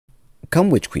Come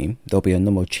Witchqueen, there'll be a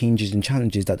number of changes and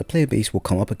challenges that the player base will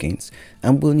come up against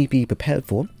and will need to be prepared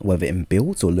for, whether in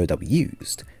builds or loadout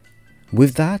used.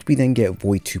 With that, we then get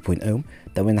Void 2.0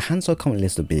 that will enhance our current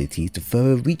list of abilities to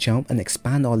further reach out and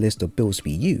expand our list of builds to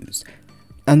be used.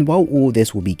 And while all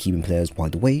this will be keeping players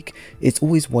wide awake, it's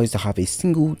always wise to have a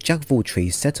single jack of all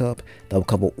trades setup that will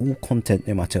cover all content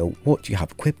no matter what you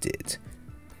have equipped it.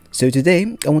 So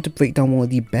today, I want to break down one of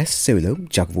the best solo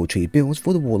jack of all trade builds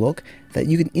for the Warlock that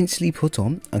you can instantly put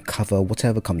on and cover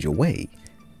whatever comes your way.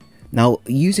 Now,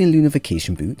 using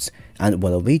Lunafaction boots and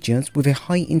Well of Radiance with a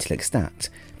high intellect stat,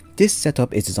 this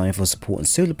setup is designed for supporting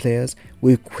solo players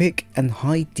with quick and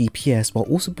high DPS while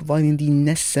also providing the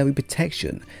necessary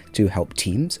protection to help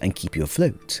teams and keep you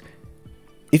afloat.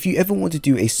 If you ever want to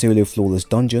do a solo flawless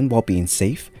dungeon while being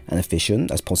safe and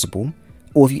efficient as possible,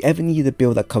 or if you ever need a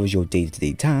build that covers your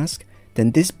day-to-day task,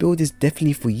 then this build is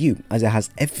definitely for you as it has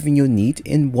everything you'll need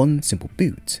in one simple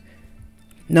boot.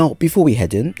 Now before we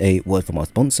head in, a word from our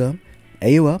sponsor.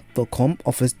 AOA.com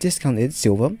offers discounted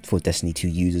silver for Destiny 2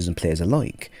 users and players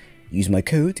alike. Use my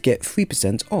code to get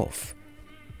 3% off.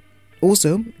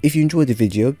 Also, if you enjoyed the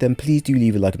video, then please do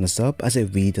leave a like on the sub as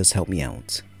it really does help me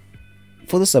out.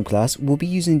 For the subclass, we'll be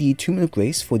using the Tombstone of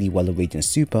Grace for the Well of Radiance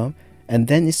super, and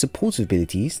then its supportive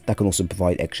abilities that can also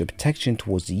provide extra protection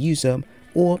towards the user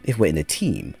or if we're in a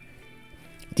team.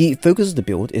 The focus of the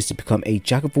build is to become a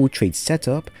jack of all trades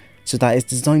setup, so that it's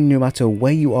designed no matter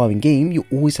where you are in game, you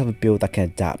always have a build that can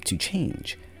adapt to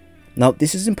change. Now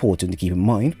this is important to keep in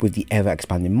mind with the ever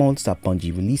expanding mods that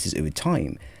Bungie releases over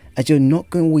time, as you're not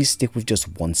going to always stick with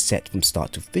just one set from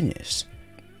start to finish.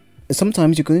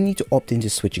 Sometimes you're going to need to opt into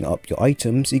switching up your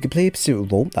items so you can play a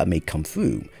specific role that may come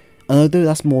through, and although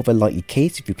that's more of a likely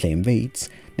case if you play in raids,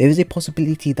 there is a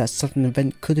possibility that such an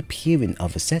event could appear in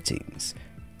other settings.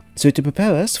 So to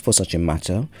prepare us for such a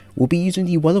matter, we'll be using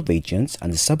the Well of Radiance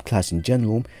and the subclass in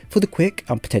general for the quick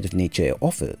and protective nature it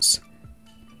offers.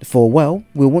 For Well,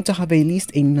 we'll want to have at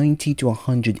least a 90 to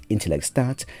 100 intellect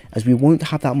stat, as we won't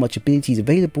have that much abilities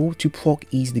available to proc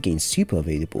easily against super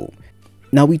available.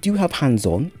 Now we do have hands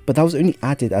on, but that was only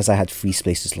added as I had free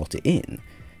space to slot it in.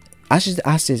 Ash's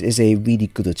Acid is a really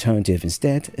good alternative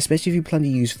instead, especially if you plan to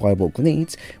use fireball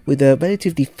grenades with a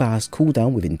relatively fast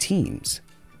cooldown within teams.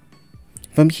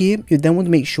 From here, you then want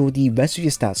to make sure the rest of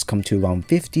your stats come to around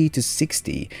 50 to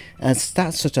 60, and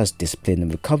stats such as Discipline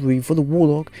and Recovery for the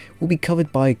Warlock will be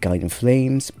covered by Guiding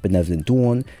Flames, Benevolent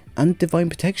Dawn, and Divine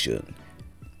Protection.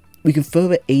 We can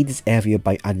further aid this area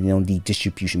by adding on the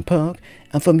Distribution perk,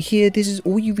 and from here this is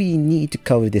all you really need to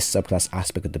cover this subclass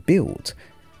aspect of the build.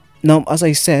 Now as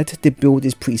I said, the build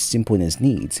is pretty simple in its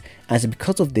needs, and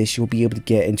because of this you'll be able to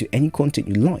get into any content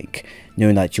you like,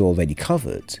 knowing that you're already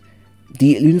covered.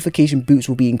 The Lunafaction boots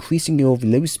will be increasing your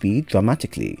reload speed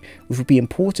dramatically, which will be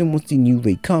important once the new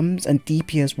raid comes, and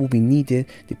DPS will be needed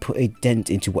to put a dent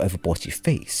into whatever boss you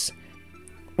face.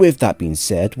 With that being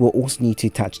said, we'll also need to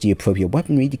attach the appropriate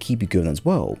weaponry to keep you going as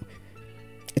well.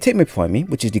 Take my primary,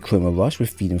 which is the Chroma Rush with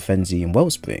Feeding Frenzy and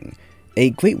Wellspring, a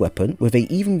great weapon with an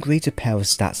even greater pair of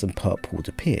stats and perk pool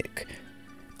to pick.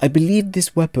 I believe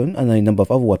this weapon and a number of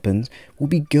other weapons will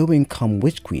be going come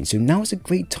Witchqueen, so now is a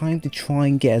great time to try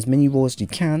and get as many rolls as you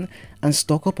can and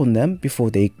stock up on them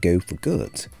before they go for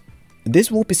good.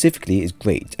 This roll specifically is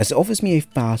great as it offers me a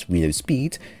fast reload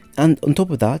speed, and on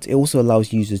top of that it also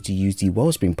allows users to use the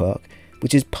Wellspring perk,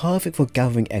 which is perfect for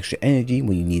gathering extra energy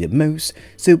when you need it most,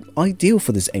 so ideal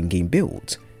for this endgame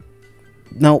build.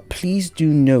 Now please do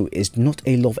know it's not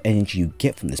a lot of energy you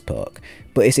get from this perk,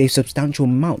 but it's a substantial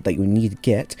amount that you'll need to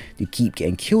get to keep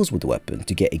getting kills with the weapon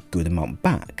to get a good amount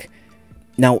back.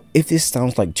 Now if this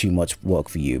sounds like too much work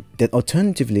for you, then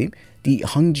alternatively, the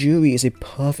Hung Jury is a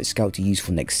perfect scout to use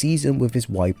for next season with its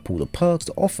wide pool of perks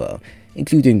to offer,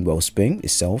 including Wellspring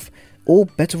itself, or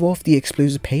better off the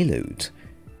Explosive Payload.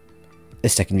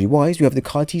 Secondary wise, we have the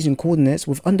Cartesian Coordinates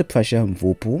with Under Pressure and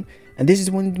Vorpal, and this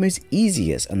is one of the most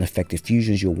easiest and effective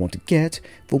fusions you'll want to get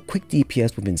for quick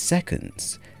DPS within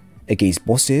seconds. Against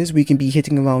bosses, we can be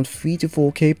hitting around 3 to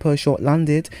 4k per shot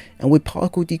landed, and with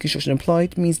particle deconstruction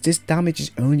applied means this damage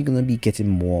is only going to be getting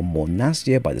more and more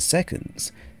nastier by the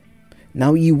seconds.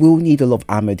 Now you will need a lot of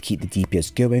ammo to keep the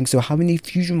DPS going, so having a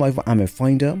Fusion Rifle Ammo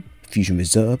Finder, Fusion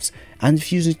Reserves, and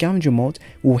Fusion Scavenger mod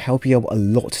will help you out a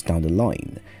lot down the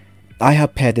line. I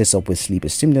have paired this up with Sleeper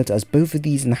Simulator, as both of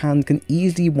these in hand can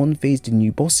easily one-phase the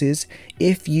new bosses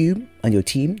if you and your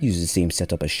team use the same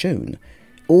setup as shown,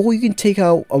 or you can take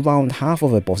out around half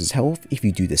of a boss's health if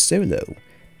you do this solo.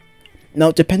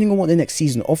 Now depending on what the next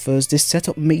season offers, this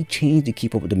setup may change to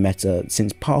keep up with the meta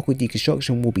since particle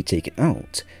deconstruction will be taken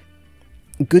out.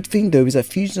 Good thing though is that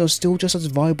fusions are still just as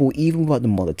viable even without the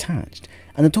mod attached,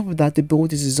 and on top of that, the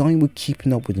build is designed with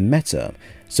keeping up with the meta,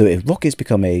 so if rockets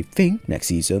become a thing next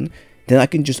season, then I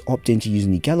can just opt into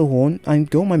using the Gjallarhorn and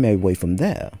go my merry way from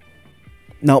there.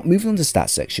 Now moving on to the stats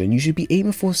section, you should be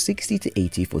aiming for 60 to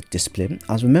 80 for discipline,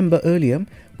 as remember earlier,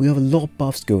 we have a lot of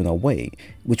buffs going our way,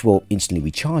 which will instantly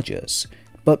recharge us,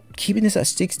 but keeping this at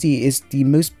 60 is the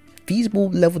most feasible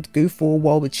level to go for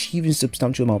while achieving a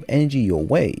substantial amount of energy your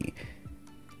way.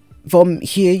 From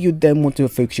here, you then want to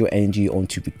focus your energy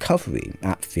onto recovery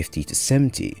at 50 to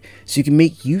 70, so you can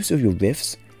make use of your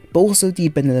rifts, but also the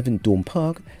Benevolent Dawn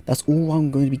perk that's all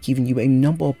around going to be giving you a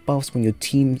number of buffs when your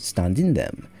team stand in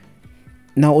them.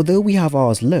 Now although we have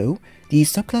ours low, the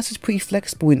subclass is pretty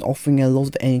flexible in offering a lot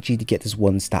of energy to get this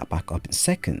one stat back up in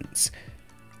seconds.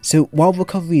 So while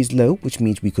recovery is low, which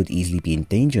means we could easily be in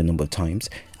danger a number of times,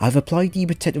 I've applied the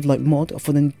Protective Light mod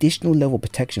for an additional level of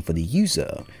protection for the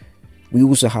user. We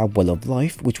also have Well of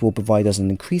Life, which will provide us an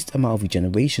increased amount of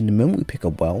regeneration the moment we pick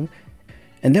up well,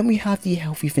 and then we have the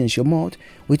Healthy Finisher mod,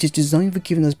 which is designed for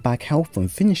giving us back health from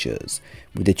finishers,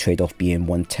 with the trade-off being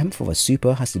 1/10 of a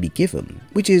super has to be given,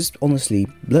 which is honestly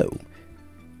low.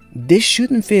 This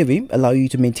should in theory allow you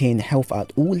to maintain health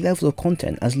at all levels of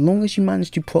content as long as you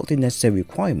manage to proc the necessary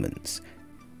requirements.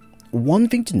 One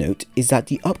thing to note is that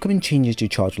the upcoming changes to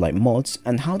Charge Light mods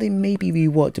and how they may be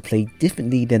reworked to play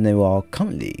differently than they are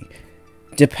currently.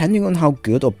 Depending on how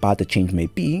good or bad the change may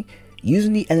be,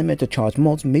 using the Elemental Charge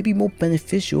mods may be more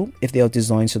beneficial if they are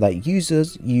designed so that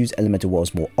users use Elemental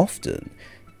Wells more often.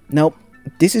 Now,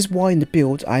 this is why in the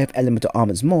build I have Elemental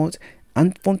Armors mod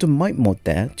and Phantom Might mod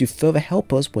there to further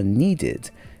help us when needed,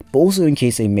 but also in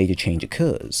case a major change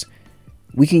occurs.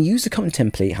 We can use the current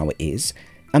template how it is,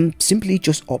 and simply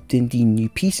just opt in the new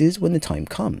pieces when the time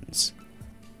comes.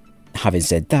 Having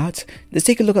said that, let's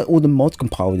take a look at all the mods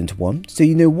compiled into one so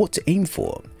you know what to aim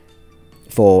for.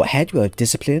 For head we have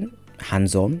Discipline,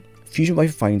 Hands-On, Fusion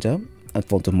Rifle Finder and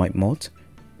Phantom Might mod.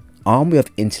 Arm we have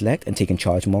Intellect and Taking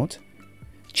Charge mod.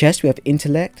 Chest we have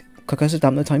Intellect, Concussive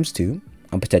Dampener ×2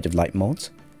 and Protective Light mod.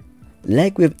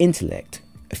 Leg we have Intellect,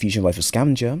 a Fusion Rifle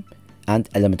Scavenger and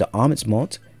Elemental Armors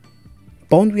mod.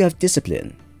 Bond we have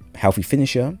Discipline, Healthy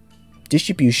Finisher,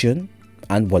 Distribution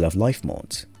and Well of Life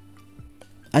mod.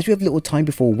 As we have little time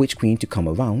before Witchqueen to come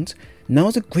around, now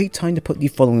is a great time to put the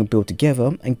following build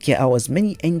together and get out as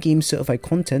many endgame certified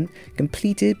content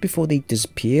completed before they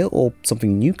disappear or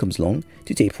something new comes along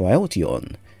to take priority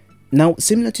on. Now,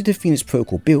 similar to the Phoenix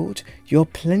Protocol build, you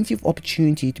have plenty of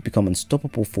opportunity to become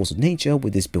unstoppable force of nature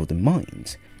with this build in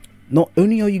mind. Not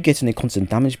only are you getting a constant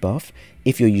damage buff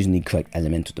if you're using the correct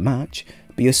elemental to match,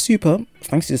 but your super,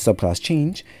 thanks to the subclass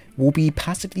change, will be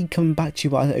passively coming back to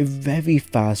you at a very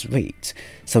fast rate,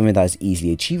 something that is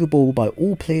easily achievable by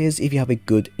all players if you have a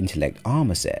good intellect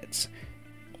armor set.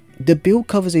 The build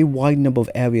covers a wide number of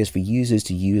areas for users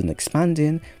to use and expand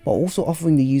in, while also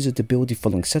offering the user to build the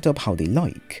following setup how they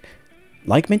like.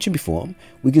 Like mentioned before,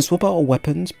 we can swap out our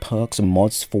weapons, perks and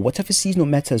mods for whatever seasonal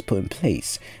meta is put in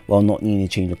place, while not needing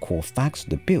to change the core facts of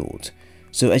the build.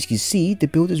 So as you can see, the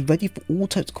build is ready for all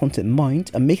types of content in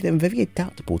mind and making them very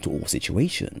adaptable to all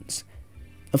situations.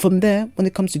 And from there, when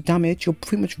it comes to damage, you're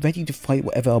pretty much ready to fight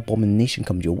whatever abomination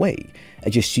comes your way,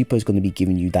 as your super is going to be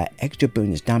giving you that extra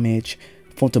bonus damage,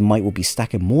 Phantom Might will be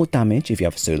stacking more damage if you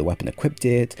have a solo weapon equipped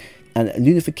it, and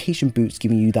Lunafaction boots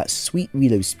giving you that sweet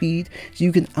reload speed so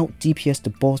you can out DPS the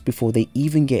boss before they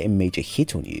even get a major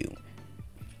hit on you.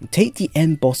 Take the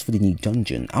end boss for the new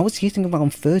dungeon. I was hitting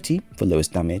around 30 for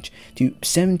lowest damage to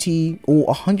 70 or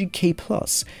 100k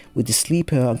plus with the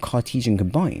Sleeper and Cartesian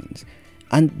combined,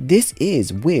 and this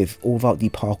is with or without the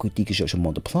Parkour Deconstruction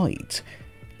mod applied.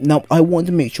 Now I wanted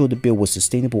to make sure the build was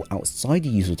sustainable outside the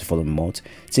use of the following mod,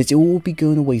 since it will be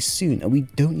going away soon and we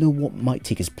don't know what might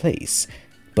take its place,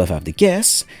 but if I have to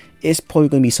guess, it's probably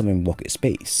going to be something in rocket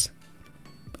space.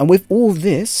 And with all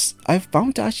this, I've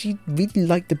found to actually really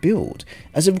like the build,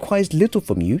 as it requires little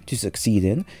from you to succeed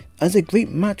in, and it's a great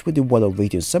match with the Warlock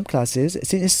Radiance subclasses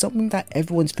since it's something that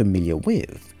everyone's familiar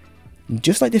with.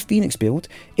 Just like the Phoenix build,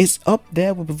 it's up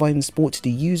there with providing support to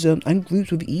the user and groups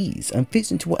with ease and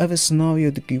fits into whatever scenario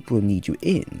the group will need you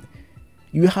in.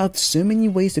 You have so many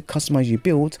ways to customize your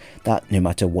build that no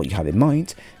matter what you have in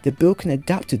mind, the build can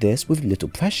adapt to this with little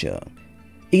pressure.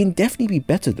 It can definitely be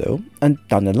better though, and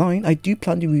down the line I do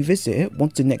plan to revisit it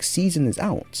once the next season is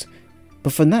out.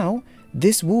 But for now,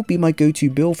 this will be my go-to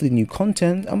build for the new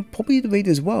content and probably the raid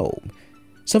as well.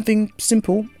 Something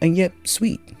simple and yet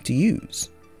sweet to use.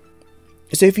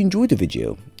 So if you enjoyed the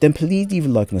video, then please leave a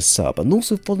like and a sub, and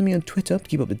also follow me on Twitter to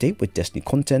keep up to date with Destiny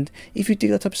content if you dig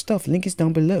that type of stuff, link is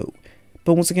down below.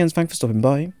 But once again, thanks for stopping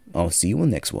by, I'll see you on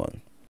the next one.